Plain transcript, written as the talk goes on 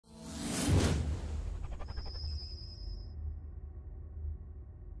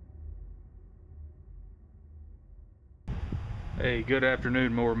Hey, good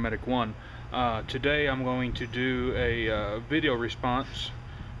afternoon, Mower Medic 1. Today I'm going to do a video response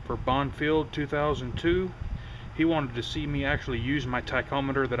for BONFIELD2002. He wanted to see me actually use my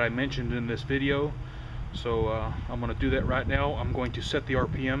tachometer that I mentioned in this video. So I'm going to do that right now. I'm going to set the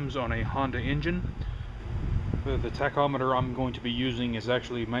RPMs on a Honda engine. The tachometer I'm going to be using is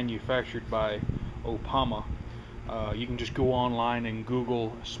actually manufactured by Opama. You can just go online and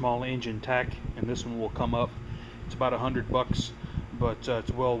Google small engine tach and this one will come up. It's about $100, but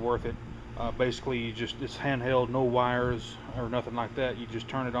it's well worth it. Basically, it's handheld, no wires or nothing like that. You just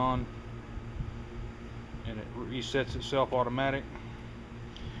turn it on and it resets itself automatic.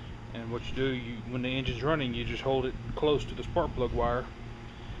 And what you do, when the engine's running, you just hold it close to the spark plug wire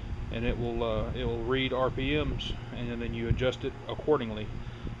and it will read RPMs, and then you adjust it accordingly.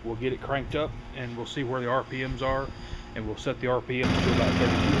 We'll get it cranked up and we'll see where the RPMs are, and we'll set the RPMs to about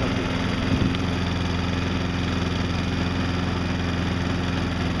 3,200.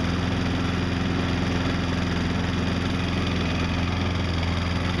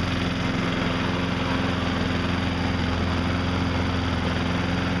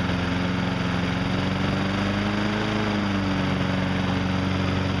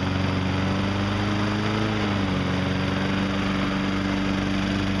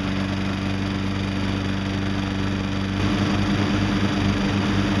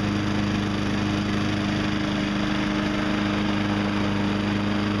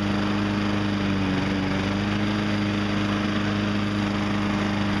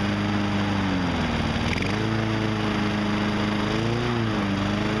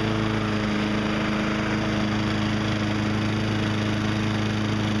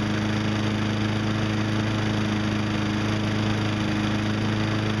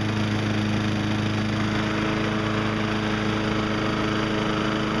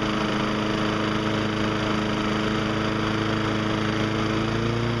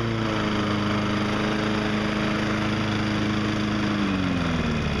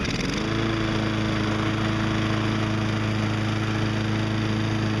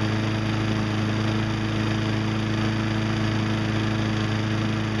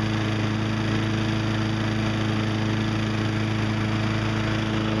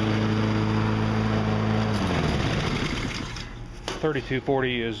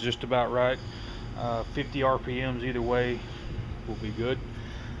 3240 is just about right. 50 RPMs either way will be good,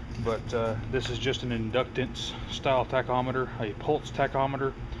 but this is just an inductance style tachometer, a pulse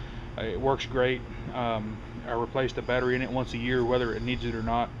tachometer. It works great. I replace the battery in it once a year whether it needs it or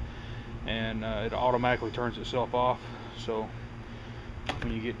not, and it automatically turns itself off. So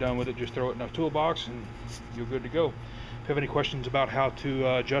when you get done with it, just throw it in a toolbox and you're good to go. If you have any questions about how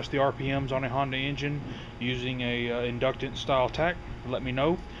to adjust the RPMs on a Honda engine using a inductance style tach, let me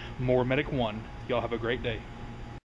know. More Medic 1. Y'all have a great day.